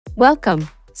Welcome,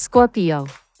 Scorpio.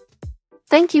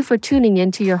 Thank you for tuning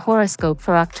in to your horoscope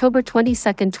for October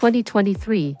 22nd,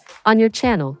 2023, on your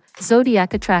channel,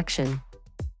 Zodiac Attraction.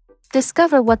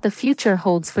 Discover what the future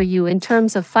holds for you in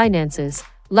terms of finances,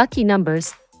 lucky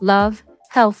numbers, love,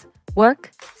 health,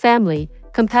 work, family,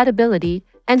 compatibility,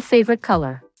 and favorite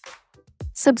color.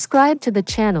 Subscribe to the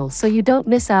channel so you don't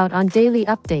miss out on daily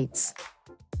updates.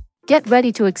 Get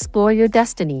ready to explore your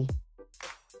destiny.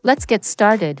 Let's get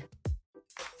started.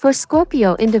 For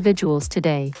Scorpio individuals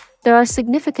today, there are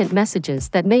significant messages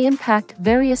that may impact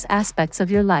various aspects of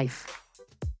your life.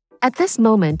 At this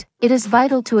moment, it is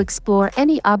vital to explore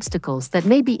any obstacles that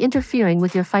may be interfering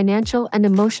with your financial and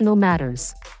emotional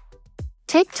matters.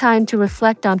 Take time to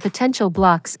reflect on potential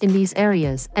blocks in these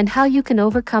areas and how you can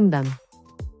overcome them.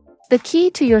 The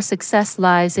key to your success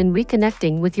lies in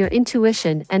reconnecting with your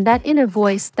intuition and that inner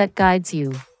voice that guides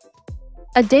you.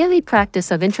 A daily practice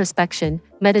of introspection,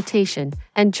 meditation,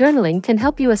 and journaling can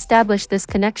help you establish this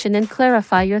connection and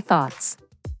clarify your thoughts.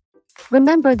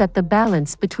 Remember that the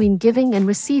balance between giving and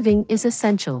receiving is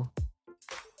essential.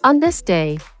 On this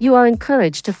day, you are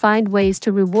encouraged to find ways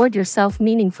to reward yourself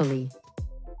meaningfully.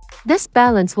 This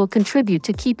balance will contribute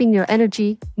to keeping your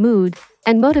energy, mood,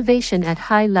 and motivation at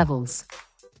high levels.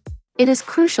 It is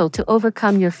crucial to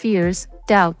overcome your fears,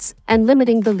 doubts, and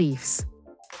limiting beliefs.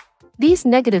 These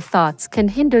negative thoughts can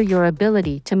hinder your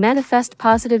ability to manifest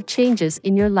positive changes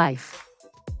in your life.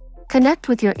 Connect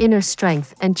with your inner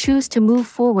strength and choose to move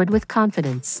forward with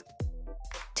confidence.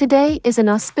 Today is an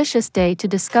auspicious day to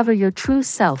discover your true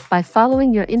self by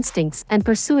following your instincts and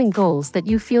pursuing goals that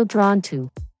you feel drawn to.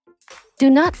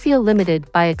 Do not feel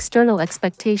limited by external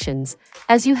expectations,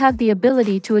 as you have the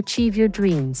ability to achieve your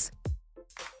dreams.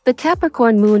 The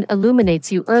Capricorn moon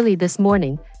illuminates you early this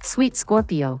morning, sweet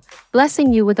Scorpio,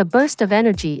 blessing you with a burst of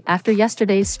energy after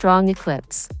yesterday's strong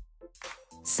eclipse.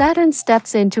 Saturn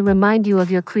steps in to remind you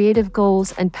of your creative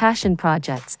goals and passion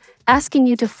projects, asking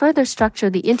you to further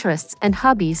structure the interests and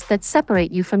hobbies that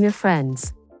separate you from your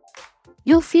friends.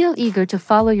 You'll feel eager to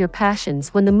follow your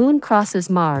passions when the moon crosses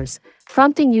Mars,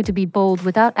 prompting you to be bold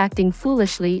without acting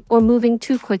foolishly or moving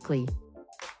too quickly.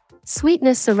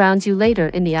 Sweetness surrounds you later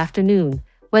in the afternoon,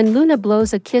 when Luna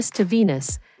blows a kiss to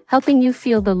Venus, helping you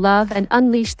feel the love and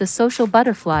unleash the social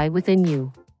butterfly within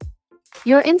you.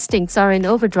 Your instincts are in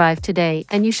overdrive today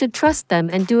and you should trust them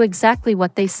and do exactly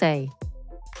what they say.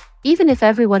 Even if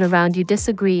everyone around you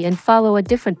disagree and follow a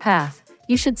different path,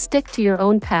 you should stick to your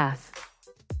own path.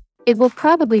 It will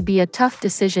probably be a tough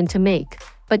decision to make,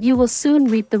 but you will soon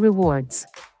reap the rewards.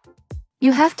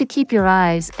 You have to keep your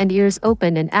eyes and ears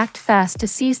open and act fast to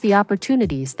seize the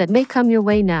opportunities that may come your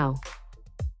way now.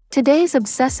 Today's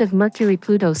obsessive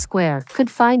Mercury-Pluto square could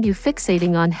find you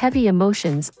fixating on heavy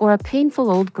emotions or a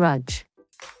painful old grudge.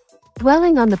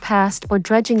 Dwelling on the past or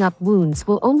dredging up wounds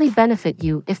will only benefit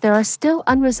you if there are still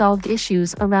unresolved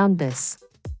issues around this.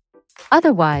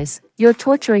 Otherwise, you're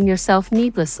torturing yourself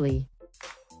needlessly.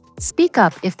 Speak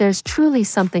up if there's truly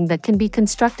something that can be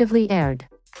constructively aired.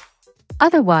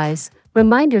 Otherwise,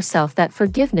 remind yourself that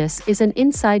forgiveness is an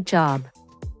inside job.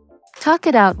 Talk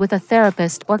it out with a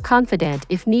therapist or confidant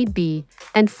if need be,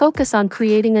 and focus on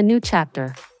creating a new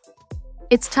chapter.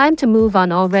 It's time to move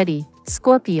on already,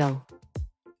 Scorpio.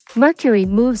 Mercury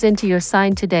moves into your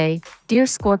sign today, dear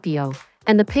Scorpio,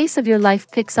 and the pace of your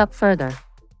life picks up further.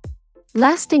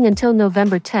 Lasting until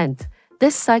November 10th,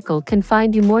 this cycle can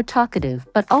find you more talkative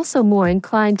but also more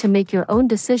inclined to make your own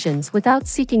decisions without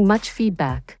seeking much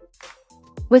feedback.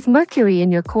 With Mercury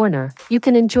in your corner, you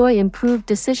can enjoy improved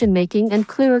decision-making and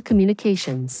clearer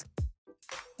communications.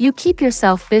 You keep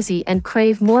yourself busy and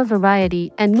crave more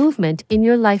variety and movement in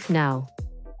your life now.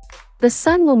 The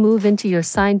sun will move into your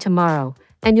sign tomorrow,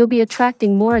 and you'll be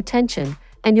attracting more attention,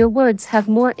 and your words have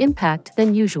more impact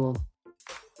than usual.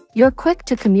 You're quick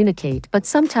to communicate but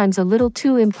sometimes a little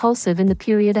too impulsive in the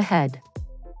period ahead.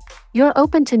 You're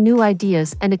open to new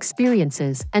ideas and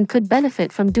experiences and could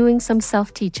benefit from doing some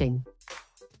self-teaching.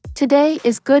 Today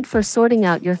is good for sorting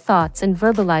out your thoughts and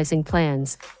verbalizing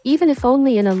plans, even if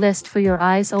only in a list for your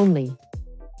eyes only.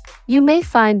 You may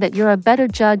find that you're a better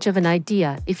judge of an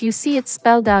idea if you see it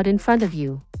spelled out in front of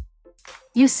you.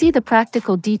 You see the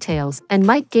practical details and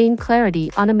might gain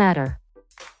clarity on a matter.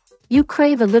 You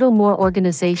crave a little more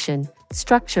organization,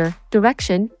 structure,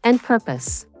 direction, and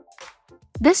purpose.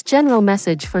 This general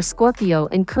message for Scorpio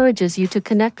encourages you to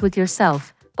connect with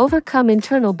yourself, overcome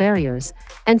internal barriers,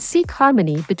 and seek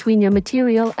harmony between your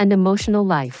material and emotional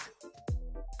life.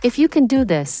 If you can do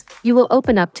this, you will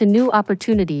open up to new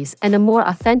opportunities and a more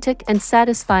authentic and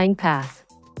satisfying path.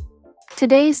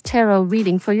 Today's tarot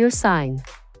reading for your sign.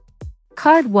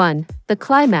 Card 1, the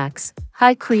climax,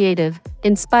 high creative,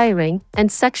 inspiring,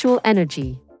 and sexual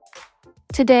energy.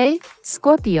 Today,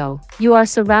 Scorpio, you are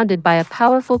surrounded by a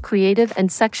powerful creative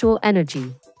and sexual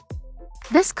energy.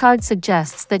 This card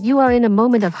suggests that you are in a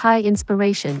moment of high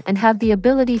inspiration and have the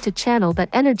ability to channel that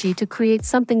energy to create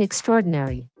something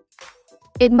extraordinary.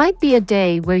 It might be a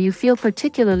day where you feel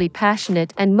particularly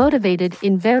passionate and motivated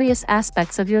in various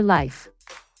aspects of your life.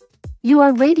 You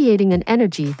are radiating an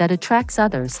energy that attracts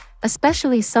others,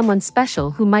 especially someone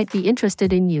special who might be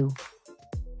interested in you.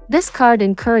 This card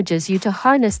encourages you to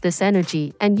harness this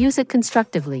energy and use it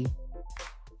constructively.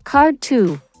 Card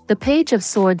 2, the Page of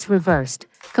Swords reversed,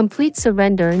 complete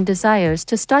surrender and desires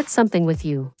to start something with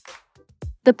you.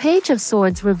 The Page of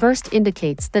Swords reversed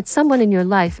indicates that someone in your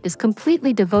life is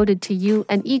completely devoted to you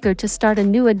and eager to start a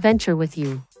new adventure with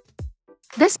you.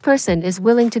 This person is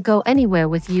willing to go anywhere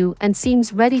with you and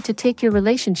seems ready to take your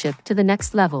relationship to the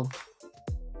next level.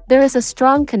 There is a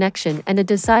strong connection and a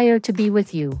desire to be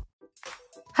with you.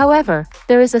 However,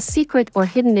 there is a secret or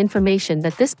hidden information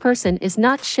that this person is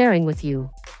not sharing with you.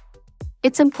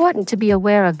 It's important to be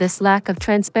aware of this lack of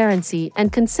transparency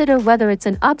and consider whether it's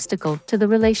an obstacle to the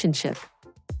relationship.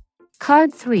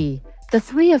 Card 3, the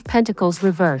Three of Pentacles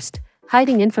reversed,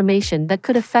 hiding information that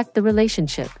could affect the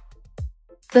relationship.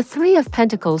 The Three of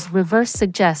Pentacles reversed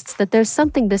suggests that there's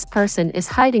something this person is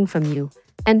hiding from you,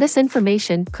 and this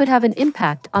information could have an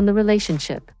impact on the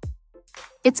relationship.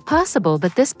 It's possible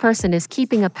that this person is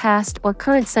keeping a past or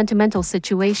current sentimental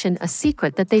situation a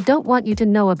secret that they don't want you to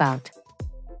know about.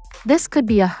 This could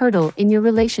be a hurdle in your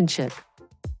relationship.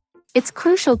 It's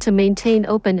crucial to maintain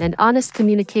open and honest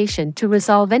communication to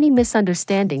resolve any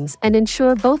misunderstandings and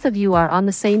ensure both of you are on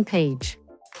the same page.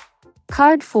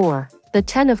 Card 4, the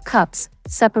Ten of Cups,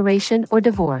 separation or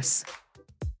divorce.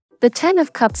 The Ten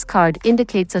of Cups card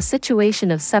indicates a situation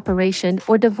of separation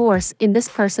or divorce in this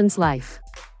person's life.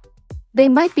 They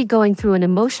might be going through an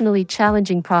emotionally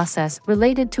challenging process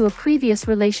related to a previous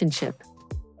relationship.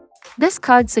 This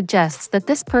card suggests that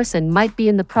this person might be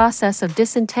in the process of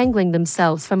disentangling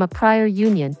themselves from a prior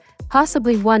union,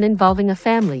 possibly one involving a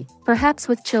family, perhaps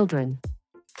with children.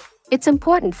 It's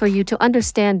important for you to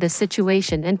understand this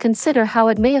situation and consider how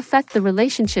it may affect the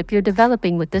relationship you're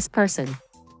developing with this person.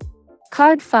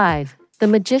 Card 5, the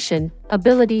Magician,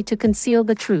 ability to conceal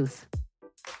the truth.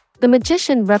 The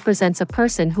Magician represents a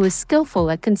person who is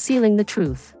skillful at concealing the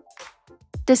truth.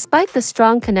 Despite the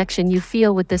strong connection you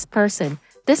feel with this person,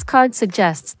 this card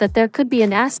suggests that there could be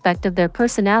an aspect of their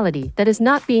personality that is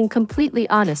not being completely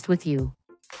honest with you.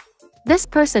 This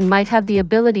person might have the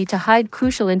ability to hide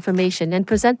crucial information and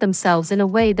present themselves in a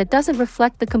way that doesn't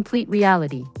reflect the complete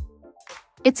reality.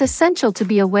 It's essential to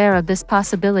be aware of this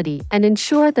possibility and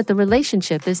ensure that the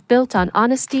relationship is built on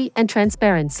honesty and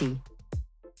transparency.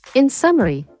 In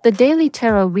summary, the daily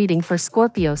tarot reading for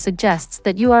Scorpio suggests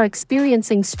that you are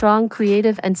experiencing strong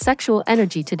creative and sexual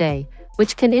energy today,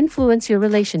 which can influence your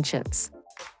relationships.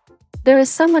 There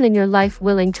is someone in your life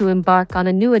willing to embark on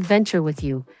a new adventure with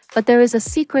you, but there is a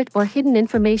secret or hidden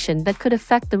information that could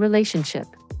affect the relationship.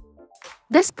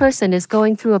 This person is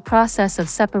going through a process of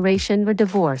separation or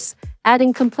divorce,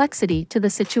 adding complexity to the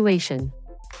situation.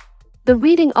 The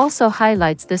reading also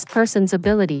highlights this person's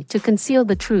ability to conceal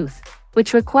the truth,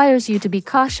 which requires you to be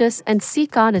cautious and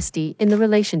seek honesty in the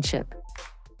relationship.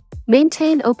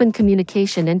 Maintain open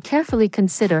communication and carefully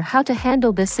consider how to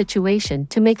handle this situation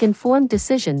to make informed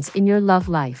decisions in your love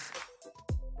life.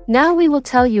 Now we will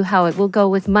tell you how it will go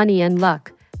with money and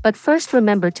luck, but first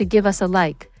remember to give us a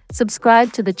like,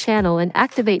 subscribe to the channel and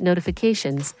activate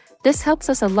notifications. This helps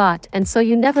us a lot and so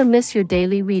you never miss your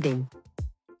daily reading.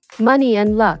 Money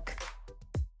and luck.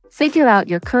 Figure out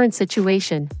your current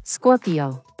situation,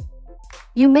 Scorpio.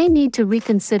 You may need to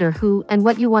reconsider who and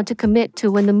what you want to commit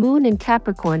to when the Moon in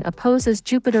Capricorn opposes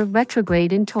Jupiter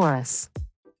retrograde in Taurus.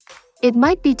 It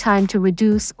might be time to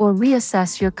reduce or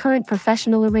reassess your current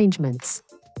professional arrangements.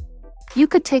 You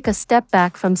could take a step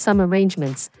back from some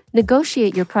arrangements,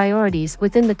 negotiate your priorities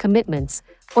within the commitments,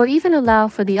 or even allow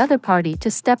for the other party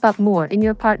to step up more in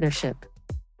your partnership.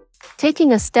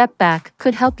 Taking a step back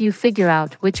could help you figure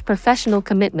out which professional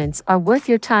commitments are worth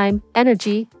your time,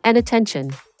 energy, and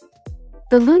attention.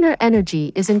 The lunar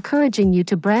energy is encouraging you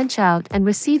to branch out and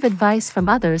receive advice from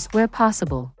others where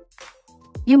possible.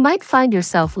 You might find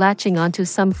yourself latching onto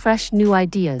some fresh new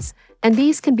ideas, and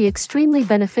these can be extremely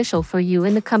beneficial for you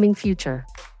in the coming future.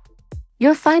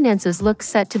 Your finances look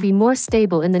set to be more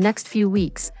stable in the next few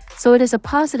weeks, so it is a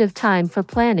positive time for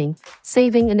planning,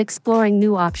 saving, and exploring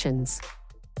new options.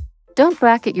 Don't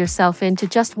bracket yourself into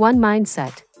just one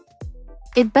mindset.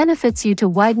 It benefits you to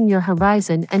widen your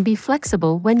horizon and be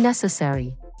flexible when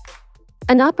necessary.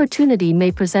 An opportunity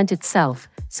may present itself,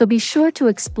 so be sure to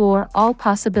explore all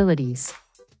possibilities.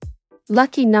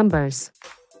 Lucky numbers.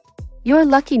 Your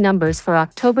lucky numbers for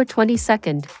October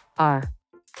 22nd are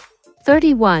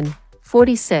 31,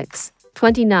 46,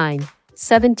 29,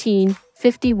 17,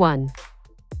 51.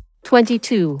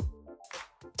 22.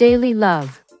 Daily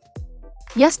love.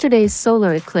 Yesterday's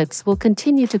solar eclipse will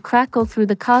continue to crackle through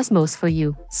the cosmos for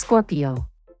you, Scorpio.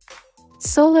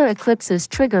 Solar eclipses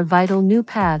trigger vital new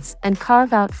paths and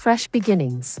carve out fresh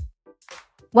beginnings.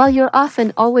 While you're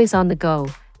often always on the go,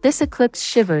 this eclipse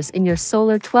shivers in your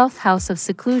solar 12th house of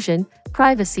seclusion,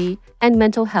 privacy, and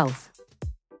mental health.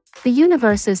 The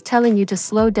universe is telling you to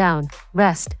slow down,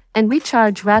 rest, and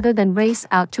recharge rather than race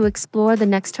out to explore the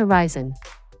next horizon.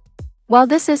 While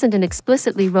this isn't an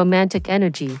explicitly romantic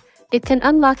energy, it can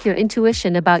unlock your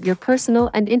intuition about your personal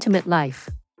and intimate life.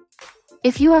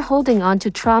 If you are holding on to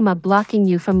trauma blocking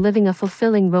you from living a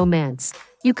fulfilling romance,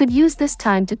 you could use this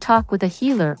time to talk with a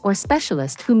healer or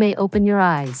specialist who may open your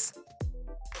eyes.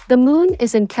 The moon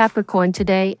is in Capricorn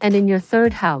today and in your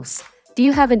third house. Do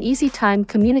you have an easy time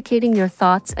communicating your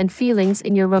thoughts and feelings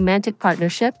in your romantic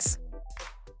partnerships?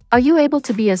 Are you able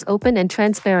to be as open and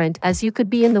transparent as you could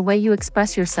be in the way you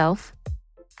express yourself?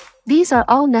 These are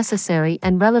all necessary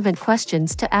and relevant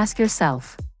questions to ask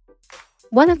yourself.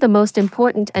 One of the most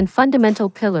important and fundamental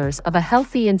pillars of a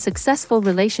healthy and successful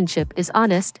relationship is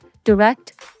honest,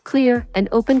 direct, clear, and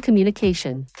open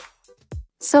communication.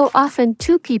 So often,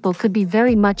 two people could be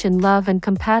very much in love and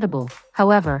compatible.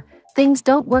 However, things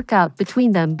don't work out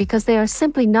between them because they are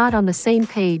simply not on the same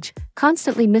page,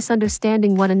 constantly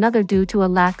misunderstanding one another due to a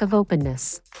lack of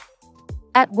openness.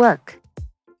 At work.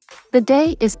 The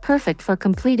day is perfect for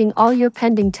completing all your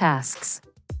pending tasks.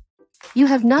 You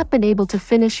have not been able to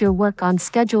finish your work on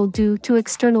schedule due to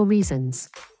external reasons.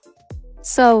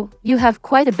 So, you have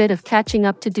quite a bit of catching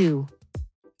up to do.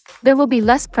 There will be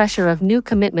less pressure of new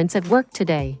commitments at work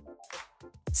today.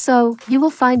 So, you will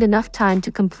find enough time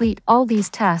to complete all these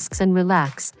tasks and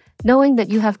relax, knowing that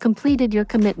you have completed your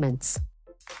commitments.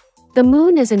 The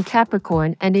moon is in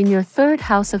Capricorn and in your third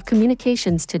house of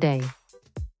communications today.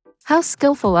 How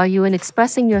skillful are you in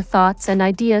expressing your thoughts and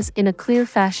ideas in a clear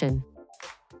fashion?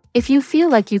 If you feel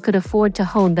like you could afford to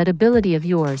hone that ability of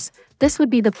yours, this would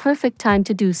be the perfect time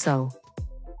to do so.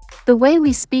 The way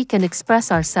we speak and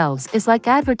express ourselves is like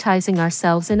advertising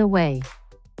ourselves in a way.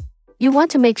 You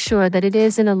want to make sure that it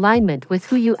is in alignment with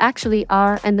who you actually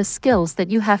are and the skills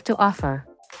that you have to offer.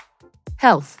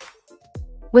 Health.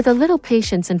 With a little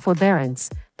patience and forbearance,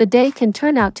 the day can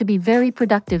turn out to be very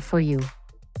productive for you.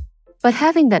 But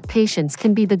having that patience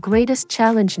can be the greatest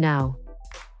challenge now.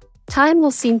 Time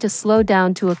will seem to slow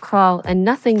down to a crawl and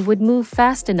nothing would move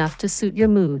fast enough to suit your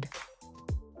mood.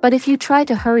 But if you try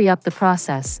to hurry up the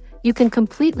process, you can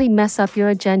completely mess up your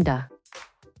agenda.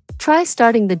 Try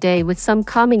starting the day with some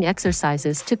calming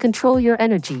exercises to control your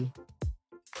energy.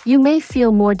 You may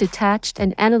feel more detached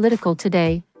and analytical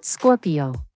today,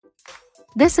 Scorpio.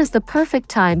 This is the perfect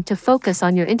time to focus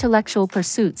on your intellectual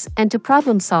pursuits and to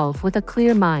problem solve with a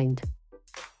clear mind.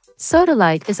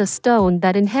 Sodalite is a stone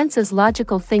that enhances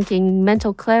logical thinking and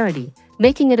mental clarity,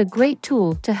 making it a great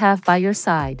tool to have by your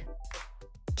side.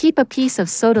 Keep a piece of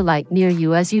sodalite near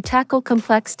you as you tackle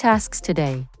complex tasks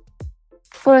today.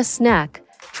 For a snack,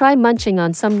 try munching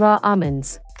on some raw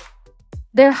almonds.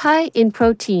 They're high in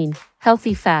protein,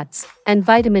 healthy fats, and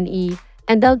vitamin E,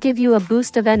 and they'll give you a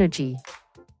boost of energy.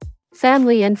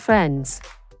 Family and friends.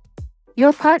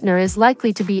 Your partner is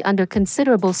likely to be under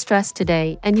considerable stress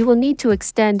today and you will need to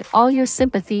extend all your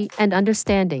sympathy and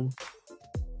understanding.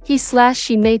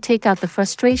 He/she may take out the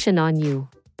frustration on you.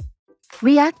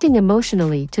 Reacting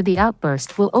emotionally to the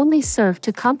outburst will only serve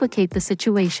to complicate the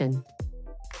situation.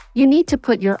 You need to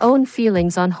put your own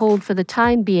feelings on hold for the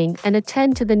time being and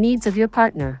attend to the needs of your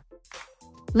partner.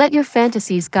 Let your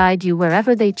fantasies guide you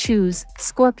wherever they choose,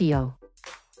 Scorpio.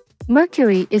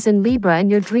 Mercury is in Libra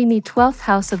and your dreamy 12th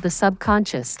house of the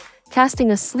subconscious, casting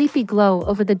a sleepy glow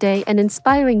over the day and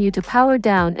inspiring you to power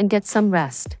down and get some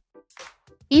rest.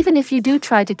 Even if you do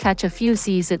try to catch a few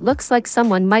Z's, it looks like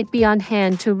someone might be on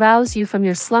hand to rouse you from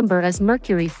your slumber as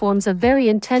Mercury forms a very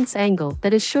intense angle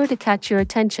that is sure to catch your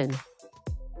attention.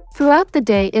 Throughout the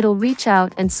day it'll reach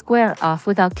out and square off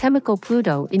with alchemical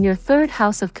Pluto in your third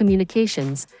house of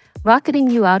communications, rocketing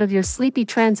you out of your sleepy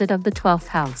transit of the 12th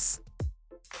house.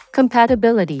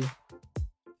 Compatibility.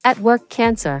 At work,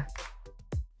 Cancer.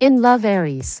 In love,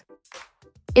 Aries.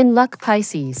 In luck,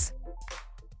 Pisces.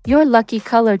 Your lucky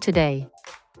color today: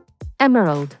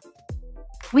 emerald.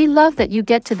 We love that you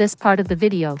get to this part of the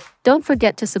video. Don't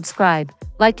forget to subscribe,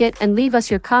 like it, and leave us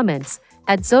your comments.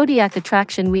 At Zodiac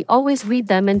Attraction we always read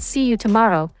them and see you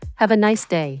tomorrow. Have a nice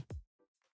day.